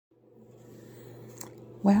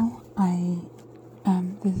Well,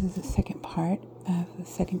 this is the second part of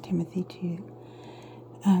 2 Timothy 2.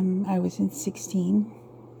 I was in 16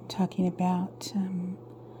 talking about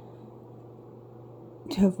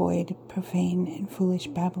to avoid profane and foolish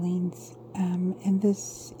babblings. And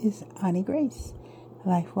this is Ani Grace,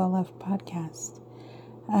 Life Well Loved podcast.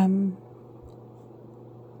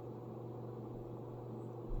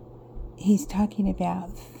 He's talking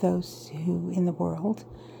about those who in the world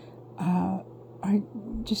are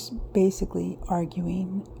just basically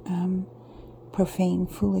arguing profane,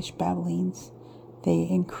 foolish babblings. They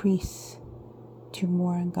increase to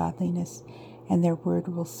more ungodliness, and their word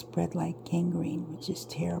will spread like gangrene, which is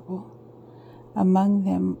terrible. Among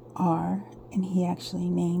them are, and he actually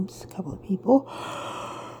names a couple of people,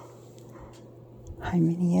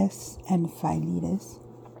 Hymenaeus and Philetus,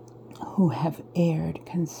 who have erred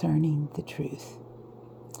concerning the truth.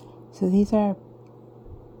 So these are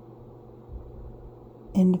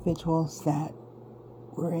individuals that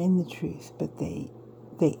were in the truth, but they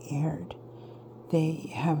erred.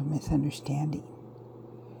 They have a misunderstanding.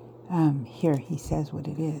 Here he says what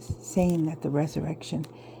it is, saying that the resurrection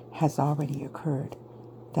has already occurred.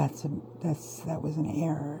 That was an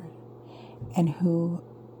error, and who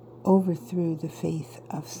overthrew the faith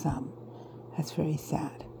of some. That's very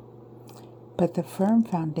sad. But the firm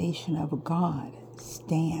foundation of God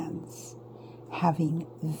stands, having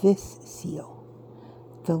this seal: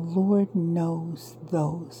 the Lord knows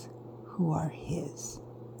those who are his.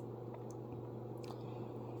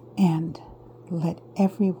 And let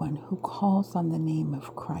everyone who calls on the name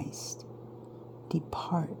of Christ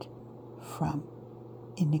depart from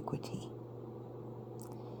iniquity.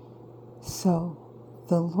 So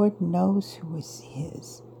the Lord knows who is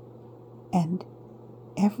his, and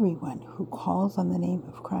everyone who calls on the name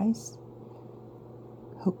of Christ,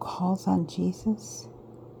 who calls on Jesus,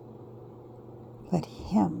 let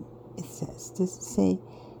him, it says, doesn't say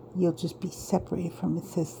you'll just be separated from it. It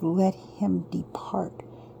says let him depart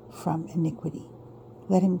from iniquity.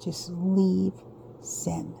 Let him just leave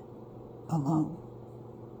sin alone.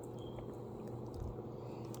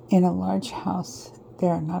 In a large house, there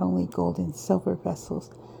are not only gold and silver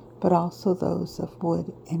vessels, but also those of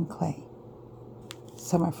wood and clay.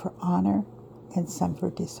 Some are for honor and some for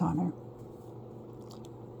dishonor.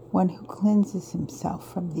 One who cleanses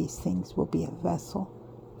himself from these things will be a vessel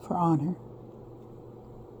for honor.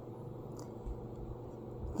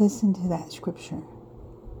 Listen to that scripture.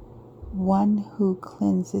 One who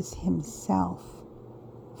cleanses himself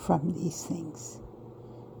from these things.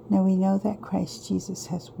 Now we know that Christ Jesus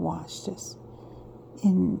has washed us.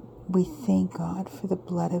 And we thank God for the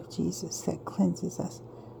blood of Jesus that cleanses us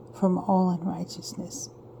from all unrighteousness.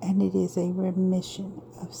 And it is a remission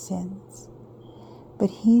of sins. But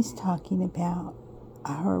he's talking about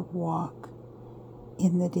our walk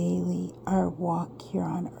in the daily, our walk here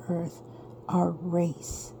on earth, our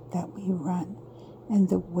race that we run, and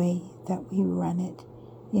the way that we run it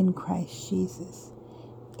in Christ Jesus.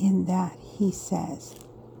 In that he says,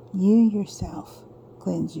 you yourself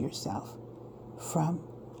cleanse yourself from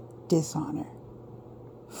dishonor,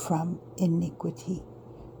 from iniquity,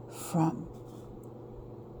 from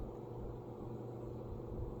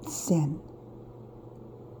sin.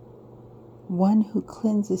 One who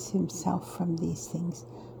cleanses himself from these things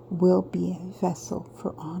will be a vessel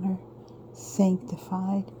for honor,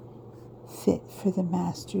 sanctified, fit for the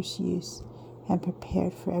master's use, and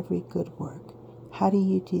prepared for every good work. How do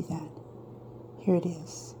you do that? Here it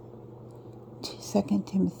is. 2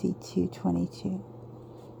 Timothy 2:22.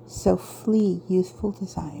 So flee youthful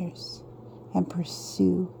desires and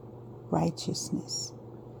pursue righteousness,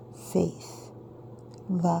 faith,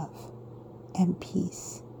 love, and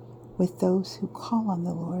peace with those who call on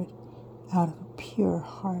the Lord out of a pure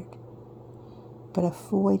heart. But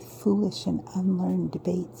avoid foolish and unlearned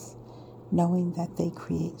debates, knowing that they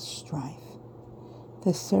create strife.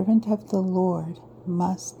 The servant of the Lord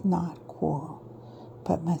must not quarrel,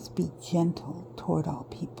 but must be gentle toward all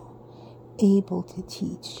people, able to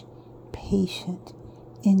teach, patient,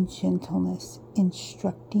 in gentleness,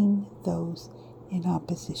 instructing those in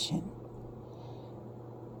opposition.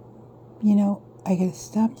 You know, I gotta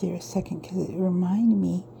stop there a second because it reminded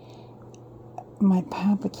me, my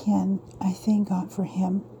Papa Ken, I thank God for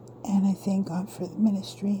him, and I thank God for the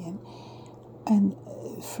ministry, and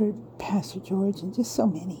for Pastor George, and just so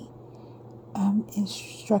many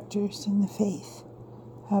instructors in the faith.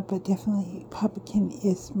 But definitely Papa Ken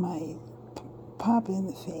is my Papa in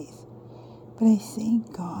the faith. But I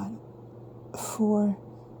thank God for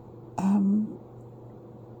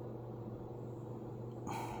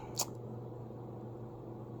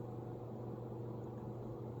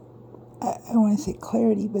I want to say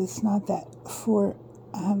clarity, but it's not that, for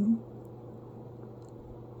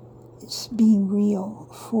just being real,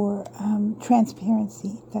 for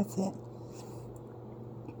transparency. That's it.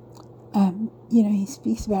 He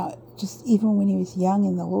speaks about just even when he was young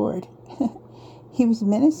in the Lord, he was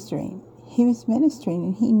ministering. He was ministering,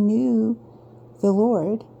 and he knew the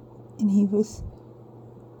Lord, and he was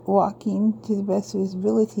walking to the best of his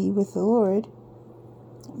ability with the Lord,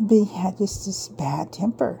 but he had just this bad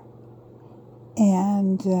temper.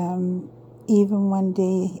 And even one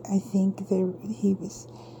day, I think he was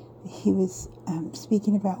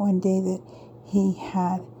speaking about one day that he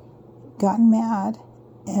had gotten mad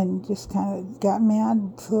and just kind of got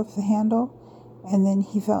mad, flew off the handle, and then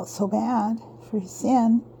he felt so bad for his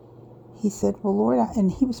sin. He said, well, Lord,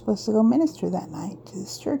 and he was supposed to go minister that night to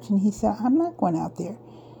this church, and he said, I'm not going out there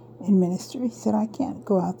and minister. He said, I can't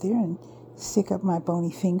go out there and stick up my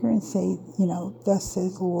bony finger and say, thus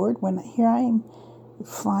says the Lord, when here I am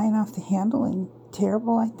flying off the handle and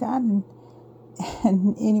terrible like that.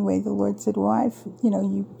 And anyway, the Lord said, well,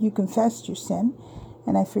 you confessed your sin,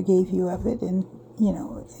 and I forgave you of it, and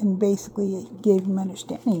basically gave him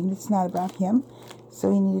understanding it's not about him,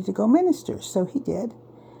 so he needed to go minister, so he did.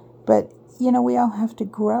 But we all have to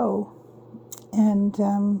grow and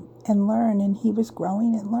learn, and he was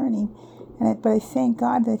growing and learning, but I thank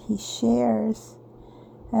God that he shares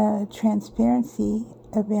transparency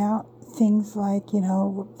about things like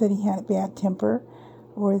that he had a bad temper,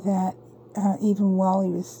 or that even while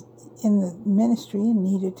he was in the ministry and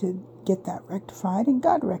needed to get that rectified, and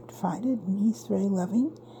God rectified it, and he's very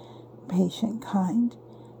loving, patient, kind,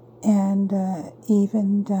 and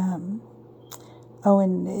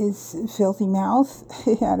and his filthy mouth,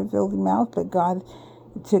 he had a filthy mouth, but God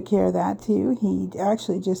took care of that too. He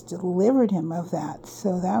actually just delivered him of that,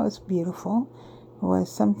 so that was beautiful.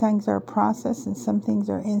 Some things are a process, and some things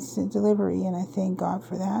are instant delivery, and I thank God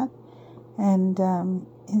for that, and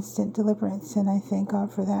instant deliverance, and I thank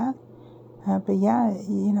God for that. But yeah,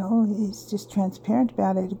 he's just transparent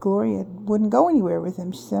about it. Gloria wouldn't go anywhere with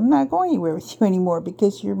him. She said, I'm not going anywhere with you anymore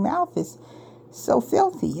because your mouth is so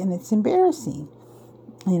filthy and it's embarrassing,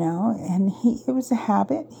 and it was a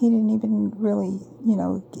habit. He didn't even really,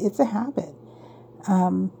 it's a habit.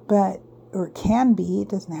 Or it can be, it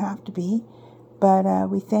doesn't have to be, but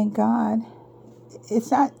we thank God. It's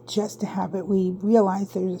not just a habit. We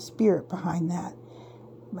realize there's a spirit behind that.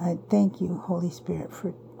 Thank you, Holy Spirit,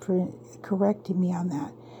 for correcting me on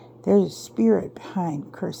that. There's a spirit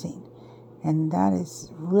behind cursing, and that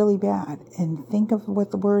is really bad. And think of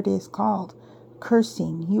what the word is called,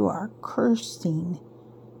 cursing. You are cursing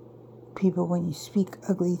people when you speak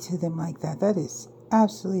ugly to them like that. That is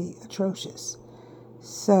absolutely atrocious.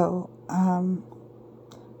 So,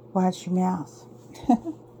 watch your mouth.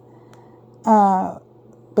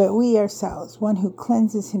 But we ourselves, one who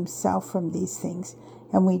cleanses himself from these things,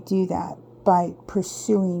 and we do that by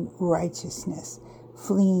pursuing righteousness,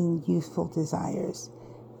 fleeing youthful desires.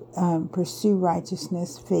 Pursue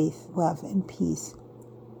righteousness, faith, love, and peace.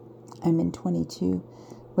 I'm in 22.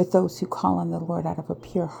 With those who call on the Lord out of a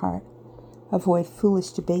pure heart. Avoid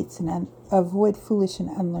foolish and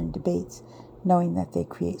unlearned debates, knowing that they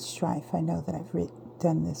create strife. I know that I've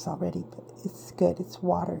done this already, but it's good. It's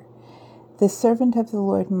water. The servant of the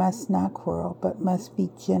Lord must not quarrel, but must be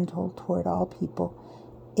gentle toward all people,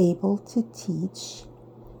 able to teach,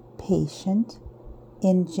 patient,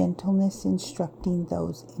 in gentleness instructing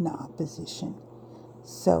those in opposition.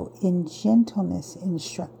 So, in gentleness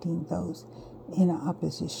instructing those in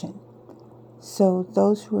opposition. So,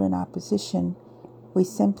 those who are in opposition, we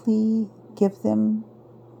simply give them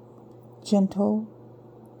gentle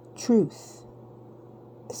truth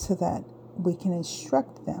so that we can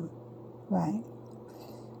instruct them, right?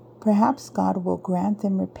 Perhaps God will grant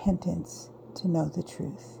them repentance to know the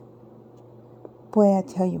truth. Boy, I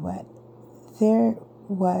tell you what, there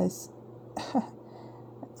was,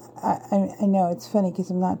 I know it's funny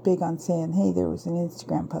because I'm not big on saying, hey, there was an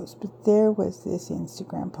Instagram post, but there was this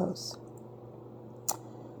Instagram post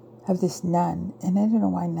of this nun, and I don't know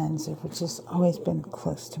why nuns have just always been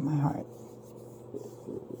close to my heart.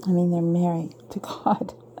 I mean, they're married to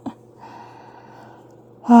God.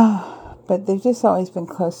 But they've just always been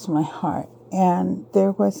close to my heart. And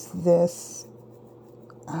there was this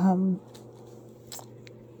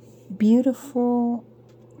beautiful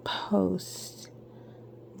post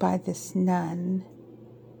by this nun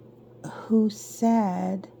who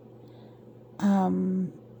said,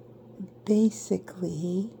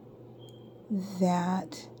 basically,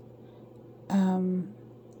 that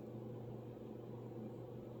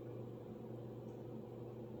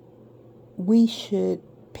we should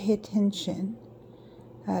pay attention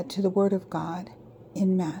to the Word of God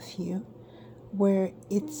in Matthew, where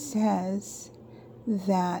it says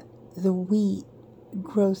that the wheat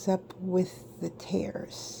grows up with the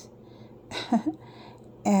tares,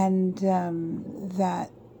 and that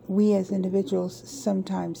we as individuals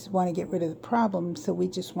sometimes want to get rid of the problem, so we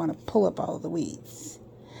just want to pull up all the weeds.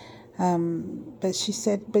 But she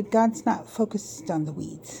said, but God's not focused on the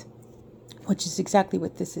weeds, which is exactly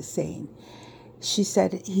what this is saying. She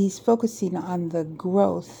said he's focusing on the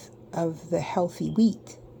growth of the healthy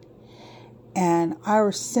wheat. And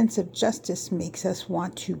our sense of justice makes us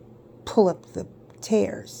want to pull up the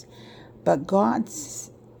tares. But God's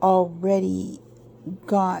already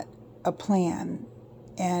got a plan,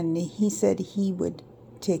 and he said he would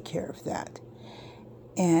take care of that.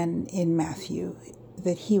 And in Matthew,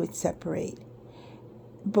 that he would separate.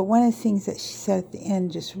 But one of the things that she said at the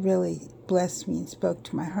end just really blessed me and spoke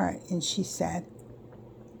to my heart. And she said,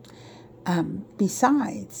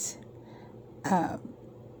 besides,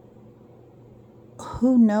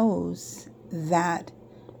 who knows that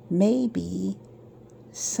maybe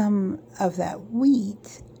some of that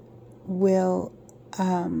wheat will,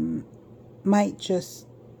 some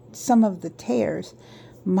of the tares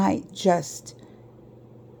might just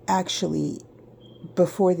actually,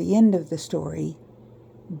 before the end of the story,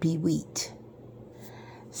 be wheat.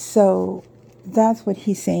 So that's what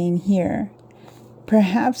he's saying here.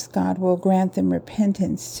 Perhaps God will grant them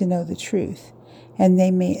repentance to know the truth, and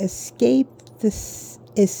they may escape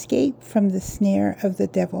from the snare of the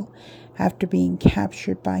devil after being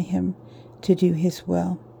captured by him to do his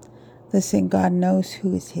will. Listen, God knows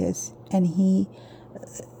who is his, and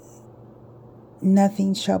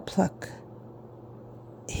nothing shall pluck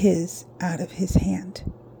his out of his hand.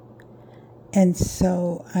 And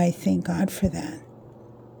so I thank God for that.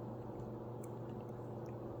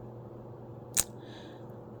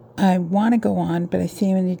 I want to go on, but I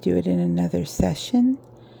think I'm going to do it in another session.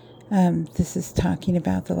 This is talking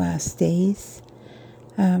about the last days.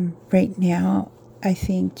 Right now, I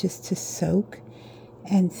think just to soak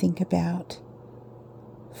and think about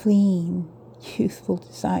fleeing youthful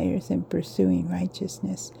desires and pursuing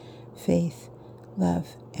righteousness, faith,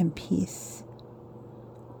 love, and peace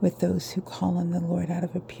with those who call on the Lord out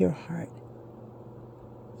of a pure heart.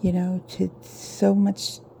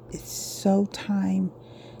 It's so time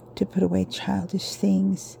to put away childish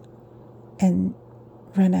things and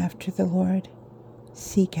run after the Lord,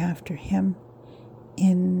 seek after him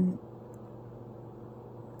in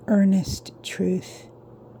earnest truth,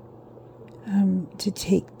 to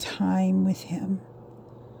take time with him,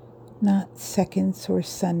 not seconds or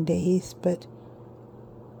Sundays, but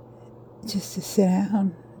just to sit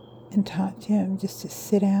down and talk to him, just to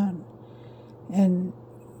sit down and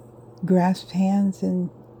grasp hands and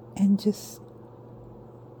just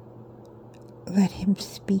let him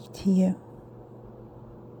speak to you.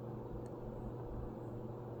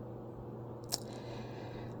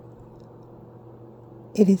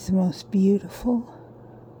 It is the most beautiful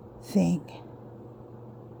thing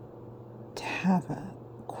to have a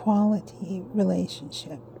quality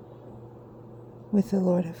relationship with the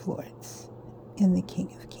Lord of Lords and the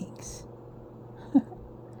King of Kings.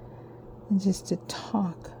 And just to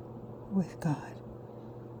talk with God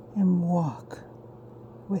and walk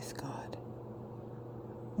with God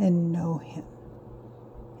and know him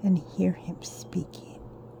and hear him speaking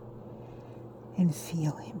and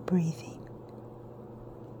feel him breathing.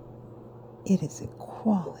 It is a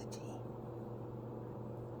quality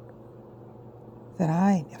that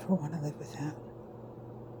I never want to live without,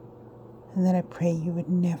 and that I pray you would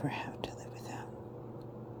never have to live without.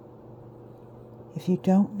 If you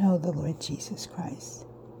don't know the Lord Jesus Christ,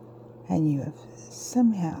 and you have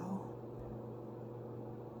somehow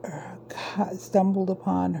stumbled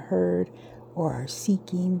upon, heard, or are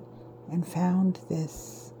seeking and found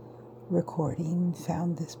this recording,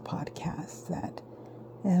 found this podcast that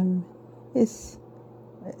is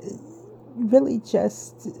really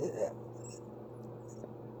just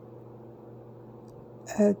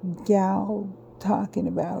a gal talking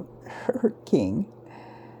about her king.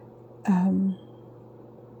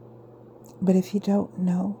 But if you don't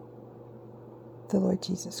know the Lord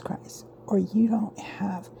Jesus Christ, or you don't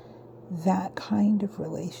have that kind of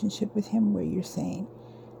relationship with him where you're saying,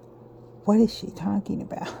 what is she talking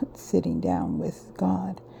about? Sitting down with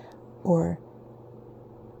God. Or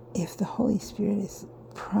if the Holy Spirit has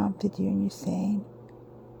prompted you and you're saying,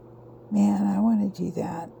 man, I want to do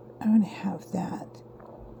that. I want to have that.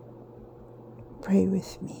 Pray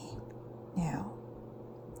with me now.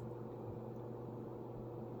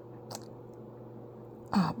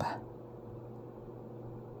 Abba,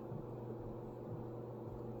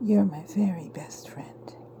 You're my very best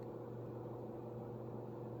friend.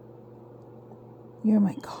 You're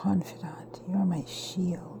my confidant. You're my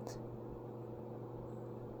shield.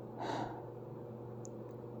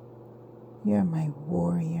 You're my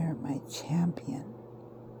warrior, my champion,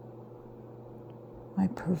 my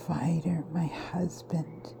provider, my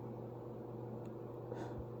husband,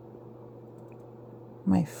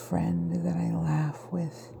 my friend that I laugh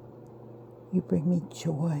with. You bring me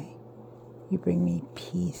joy. You bring me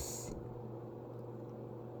peace.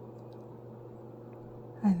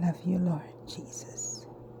 I love you, Lord Jesus.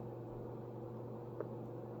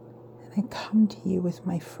 And I come to you with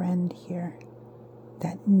my friend here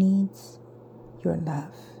that needs your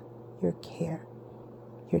love, your care,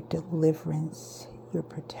 your deliverance, your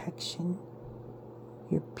protection,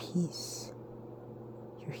 your peace,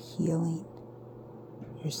 your healing,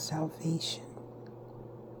 your salvation.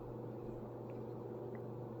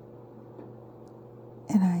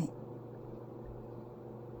 And I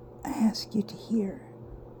ask you to hear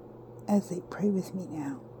as they pray with me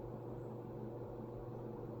now.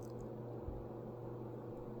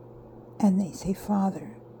 And they say,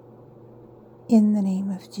 Father, in the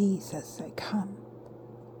name of Jesus, I come.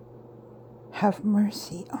 Have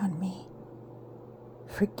mercy on me.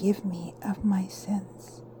 Forgive me of my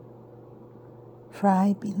sins. For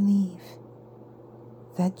I believe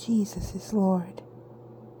that Jesus is Lord.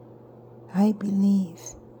 I believe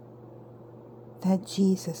that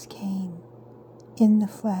Jesus came in the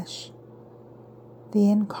flesh, the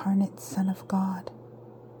incarnate Son of God.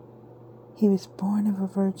 He was born of a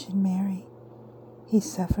Virgin Mary. He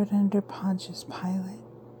suffered under Pontius Pilate.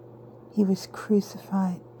 He was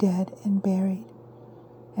crucified, dead, and buried.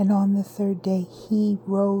 And on the third day, he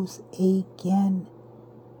rose again.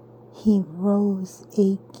 He rose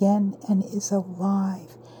again and is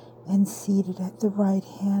alive and seated at the right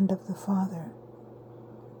hand of the Father.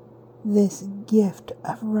 This gift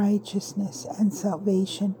of righteousness and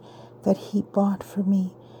salvation that he bought for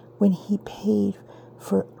me when he paid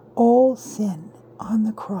for all sin on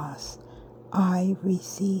the cross, I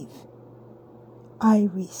receive. I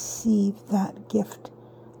receive that gift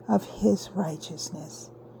of his righteousness,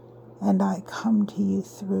 and I come to you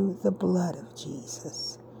through the blood of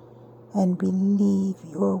Jesus and believe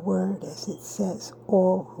your word as it says,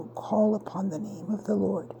 all who call upon the name of the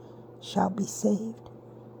Lord shall be saved.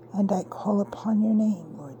 And I call upon your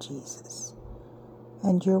name, Lord Jesus.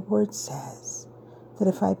 And your word says that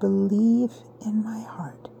if I believe in my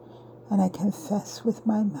heart and I confess with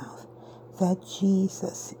my mouth that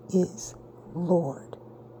Jesus is Lord,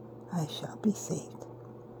 I shall be saved.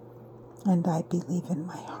 And I believe in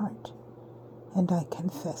my heart and I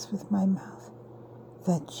confess with my mouth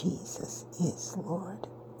that Jesus is Lord.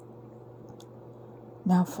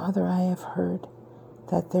 Now, Father, I have heard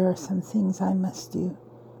that there are some things I must do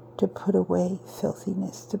to put away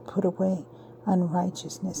filthiness, to put away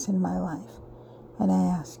unrighteousness in my life. And I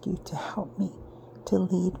ask you to help me, to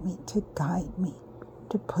lead me, to guide me,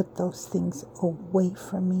 to put those things away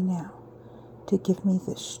from me now, to give me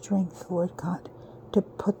the strength, Lord God, to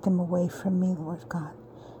put them away from me, Lord God,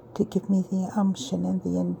 to give me the unction and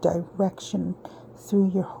the direction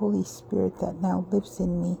through your Holy Spirit that now lives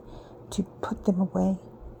in me to put them away.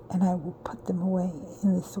 And I will put them away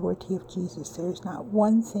in the authority of Jesus. There is not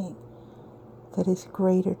one thing that is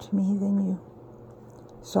greater to me than you.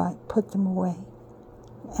 So I put them away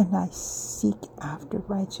and I seek after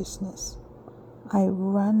righteousness. I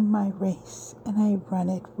run my race and I run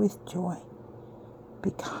it with joy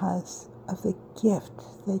because of the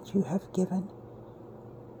gift that you have given,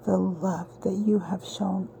 the love that you have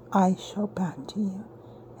shown. I show back to you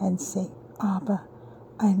and say, Abba,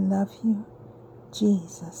 I love you.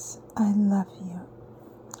 Jesus, I love you.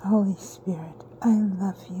 Holy Spirit, I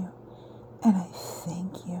love you. And I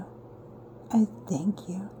thank you. I thank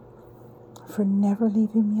you for never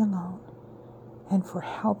leaving me alone and for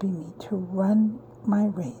helping me to run my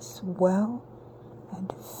race well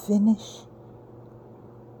and finish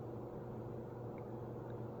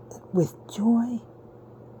with joy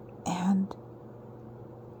and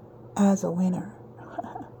as a winner.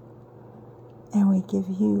 And we give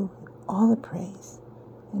you all the praise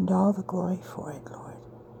and all the glory for it, Lord.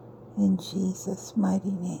 In Jesus'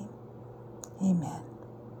 mighty name, amen.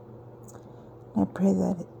 And I pray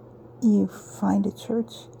that you find a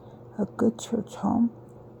church, a good church home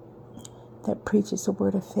that preaches the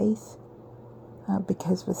word of faith,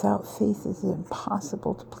 because without faith it is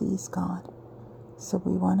impossible to please God. So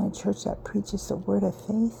we want a church that preaches the word of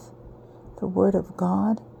faith, the word of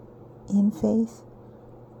God in faith,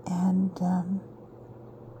 and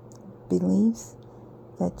believes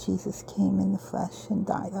that Jesus came in the flesh and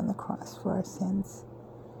died on the cross for our sins.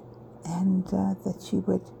 and that you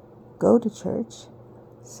would go to church,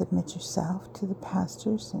 submit yourself to the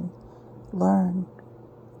pastors, and learn.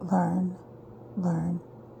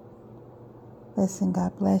 Listen,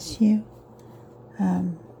 God bless you.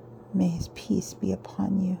 May His peace be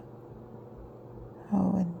upon you.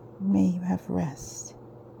 Oh, and may you have rest.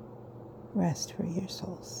 Rest for your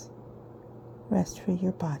souls. Rest for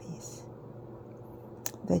your bodies.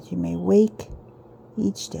 That you may wake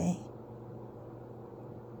each day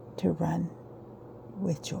to run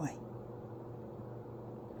with joy.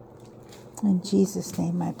 In Jesus'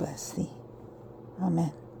 name I bless thee.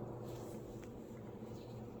 Amen.